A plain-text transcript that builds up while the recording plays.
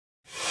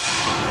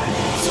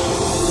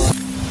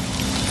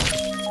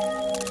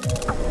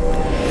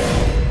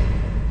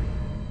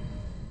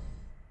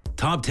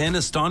Top 10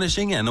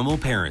 Astonishing Animal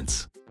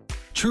Parents.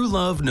 True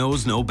love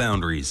knows no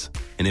boundaries,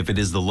 and if it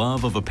is the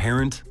love of a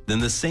parent, then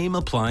the same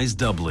applies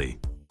doubly.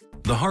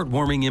 The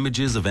heartwarming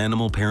images of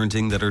animal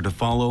parenting that are to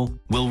follow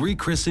will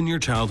rechristen your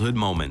childhood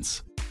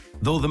moments.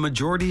 Though the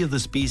majority of the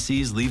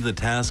species leave the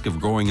task of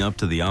growing up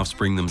to the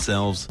offspring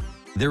themselves,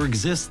 there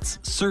exists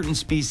certain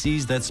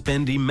species that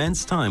spend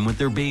immense time with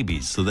their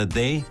babies so that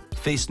they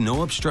face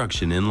no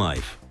obstruction in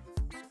life.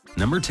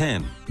 Number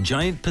 10.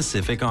 Giant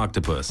Pacific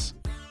Octopus.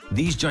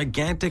 These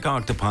gigantic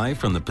octopi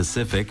from the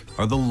Pacific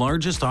are the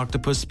largest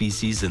octopus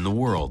species in the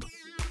world.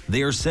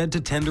 They are said to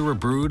tender a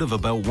brood of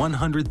about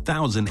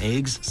 100,000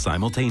 eggs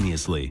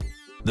simultaneously.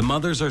 The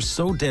mothers are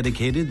so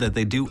dedicated that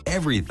they do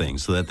everything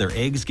so that their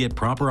eggs get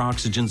proper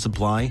oxygen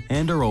supply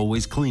and are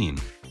always clean.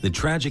 The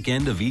tragic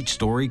end of each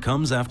story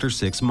comes after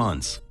 6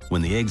 months.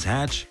 When the eggs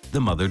hatch,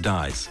 the mother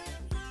dies.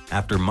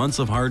 After months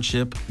of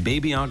hardship,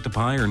 baby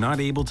octopi are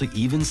not able to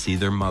even see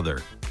their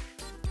mother.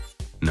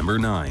 Number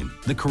 9.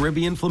 The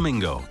Caribbean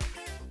Flamingo.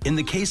 In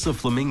the case of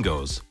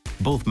flamingos,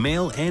 both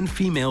male and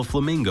female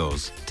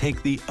flamingos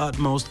take the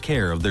utmost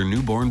care of their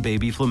newborn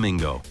baby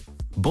flamingo.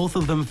 Both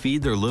of them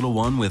feed their little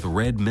one with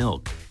red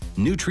milk,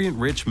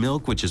 nutrient-rich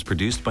milk which is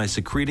produced by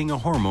secreting a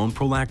hormone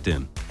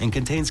prolactin and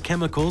contains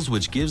chemicals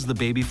which gives the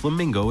baby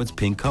flamingo its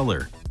pink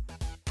color.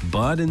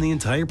 But in the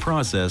entire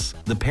process,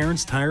 the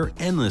parents tire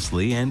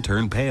endlessly and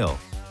turn pale.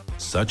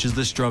 Such is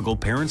the struggle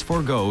parents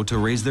forego to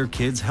raise their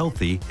kids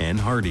healthy and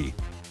hardy.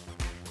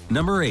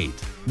 Number 8.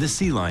 The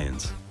Sea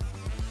Lions.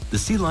 The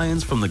sea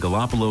lions from the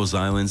Galapagos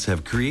Islands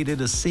have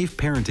created a safe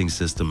parenting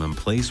system in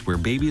place where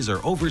babies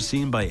are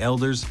overseen by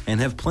elders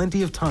and have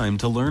plenty of time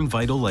to learn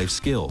vital life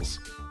skills.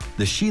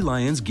 The she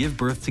lions give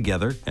birth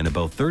together, and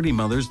about 30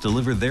 mothers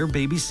deliver their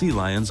baby sea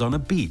lions on a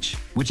beach,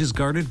 which is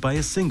guarded by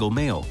a single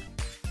male.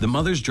 The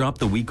mothers drop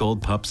the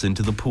week-old pups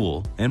into the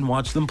pool and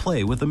watch them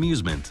play with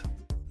amusement.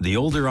 The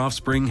older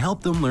offspring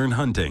help them learn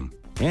hunting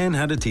and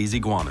how to tease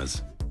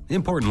iguanas.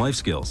 Important life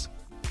skills.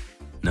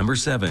 Number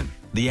 7.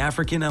 The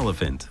African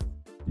Elephant.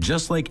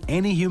 Just like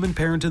any human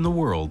parent in the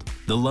world,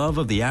 the love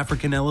of the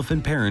African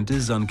elephant parent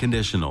is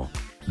unconditional.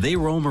 They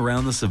roam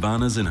around the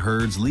savannas in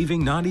herds,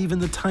 leaving not even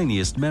the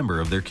tiniest member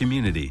of their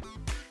community.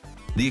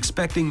 The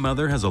expecting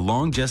mother has a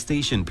long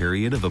gestation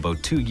period of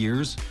about 2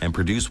 years and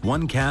produce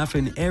one calf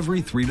in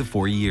every 3 to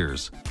 4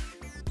 years.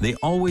 They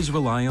always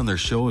rely on their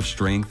show of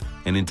strength,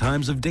 and in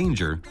times of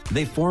danger,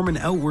 they form an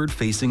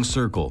outward-facing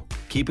circle,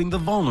 keeping the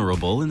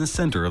vulnerable in the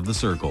center of the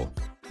circle.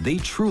 They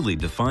truly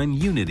define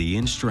unity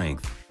in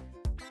strength.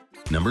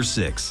 Number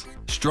 6.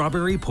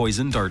 Strawberry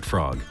Poison Dart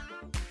Frog.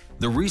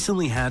 The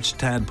recently hatched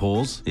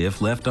tadpoles,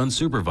 if left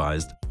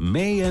unsupervised,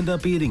 may end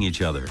up eating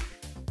each other.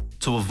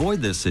 To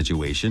avoid this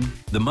situation,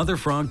 the mother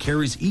frog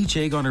carries each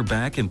egg on her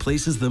back and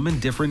places them in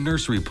different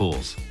nursery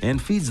pools and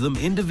feeds them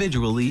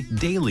individually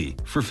daily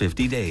for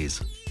 50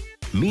 days.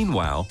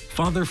 Meanwhile,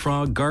 father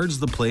frog guards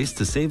the place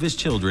to save his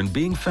children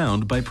being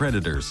found by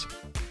predators.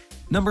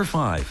 Number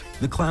 5.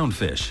 The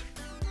Clownfish.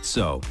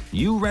 So,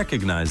 you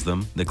recognize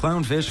them, the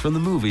clownfish from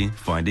the movie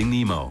Finding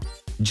Nemo.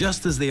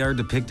 Just as they are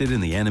depicted in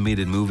the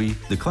animated movie,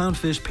 the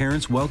clownfish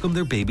parents welcome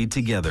their baby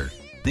together.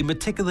 They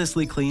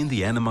meticulously clean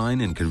the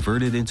animine and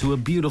convert it into a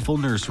beautiful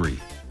nursery.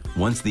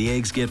 Once the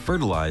eggs get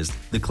fertilized,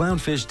 the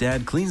clownfish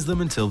dad cleans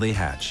them until they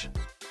hatch.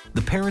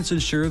 The parents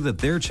ensure that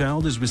their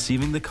child is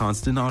receiving the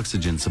constant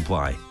oxygen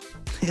supply.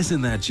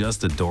 Isn't that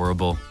just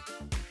adorable?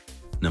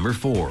 Number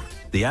 4.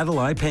 The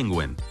Adelie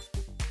Penguin.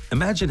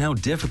 Imagine how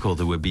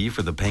difficult it would be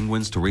for the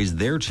penguins to raise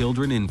their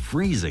children in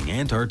freezing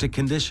Antarctic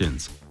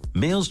conditions.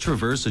 Males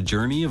traverse a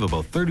journey of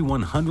about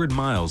 3,100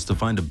 miles to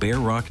find a bare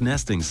rock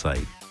nesting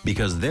site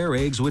because their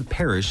eggs would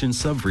perish in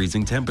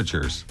sub-freezing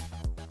temperatures.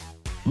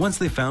 Once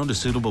they found a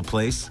suitable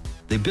place,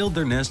 they build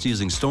their nest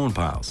using stone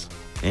piles,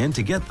 and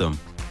to get them,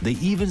 they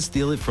even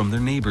steal it from their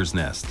neighbor's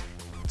nest.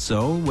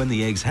 So when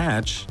the eggs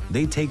hatch,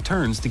 they take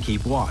turns to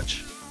keep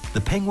watch.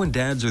 The penguin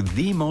dads are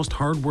the most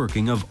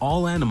hardworking of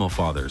all animal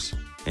fathers.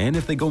 And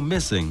if they go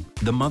missing,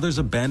 the mothers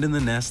abandon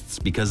the nests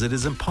because it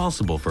is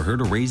impossible for her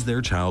to raise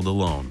their child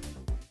alone.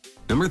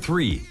 Number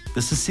 3. The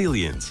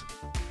Caecilians.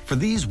 For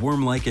these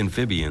worm-like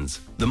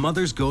amphibians, the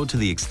mothers go to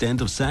the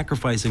extent of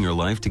sacrificing her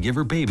life to give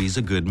her babies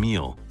a good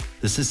meal.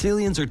 The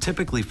Caecilians are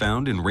typically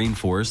found in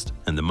rainforest,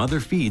 and the mother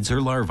feeds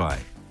her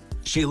larvae.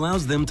 She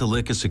allows them to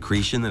lick a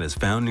secretion that is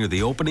found near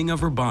the opening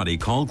of her body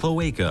called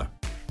cloaca.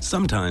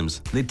 Sometimes,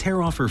 they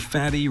tear off her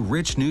fatty,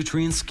 rich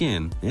nutrient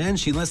skin, and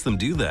she lets them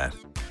do that.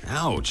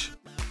 Ouch!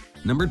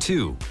 Number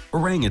 2.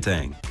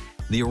 Orangutan.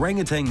 The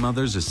orangutan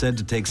mothers are said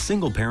to take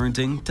single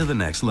parenting to the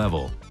next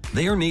level.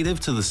 They are native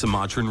to the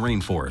Sumatran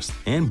rainforest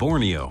and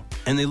Borneo,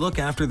 and they look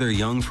after their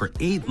young for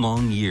 8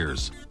 long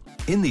years.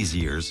 In these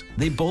years,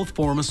 they both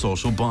form a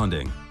social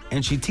bonding,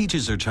 and she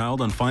teaches her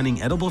child on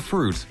finding edible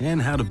fruit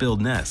and how to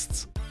build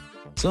nests.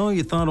 So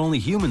you thought only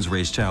humans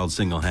raise child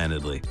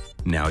single-handedly.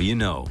 Now you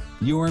know,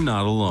 you are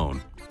not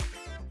alone.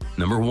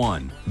 Number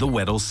 1. The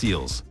Weddell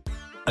seals.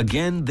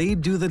 Again, they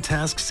do the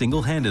task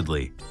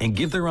single-handedly and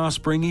give their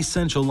offspring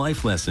essential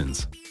life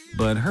lessons.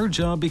 But her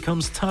job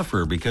becomes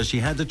tougher because she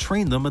had to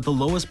train them at the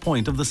lowest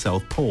point of the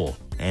South Pole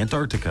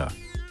Antarctica.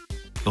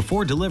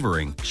 Before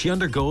delivering, she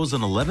undergoes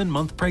an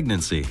 11-month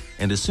pregnancy,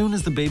 and as soon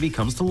as the baby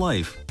comes to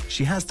life,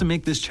 she has to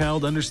make this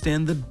child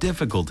understand the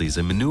difficulties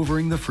in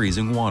maneuvering the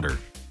freezing water.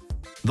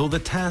 Though the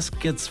task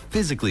gets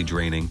physically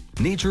draining,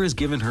 nature has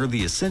given her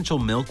the essential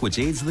milk which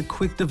aids the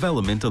quick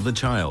development of the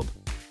child.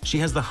 She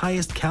has the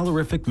highest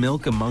calorific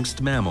milk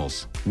amongst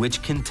mammals,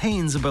 which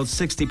contains about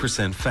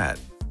 60% fat.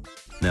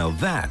 Now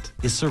that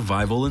is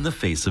survival in the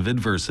face of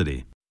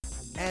adversity.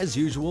 As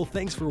usual,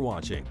 thanks for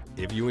watching.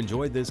 If you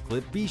enjoyed this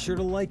clip, be sure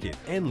to like it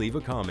and leave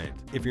a comment.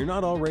 If you're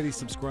not already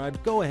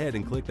subscribed, go ahead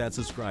and click that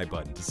subscribe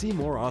button to see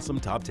more awesome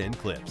Top 10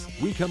 clips.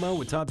 We come out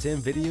with Top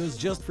 10 videos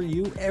just for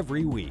you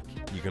every week.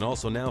 You can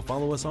also now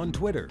follow us on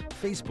Twitter,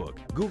 Facebook,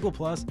 Google+,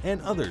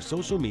 and other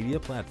social media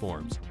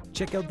platforms.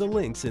 Check out the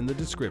links in the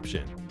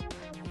description.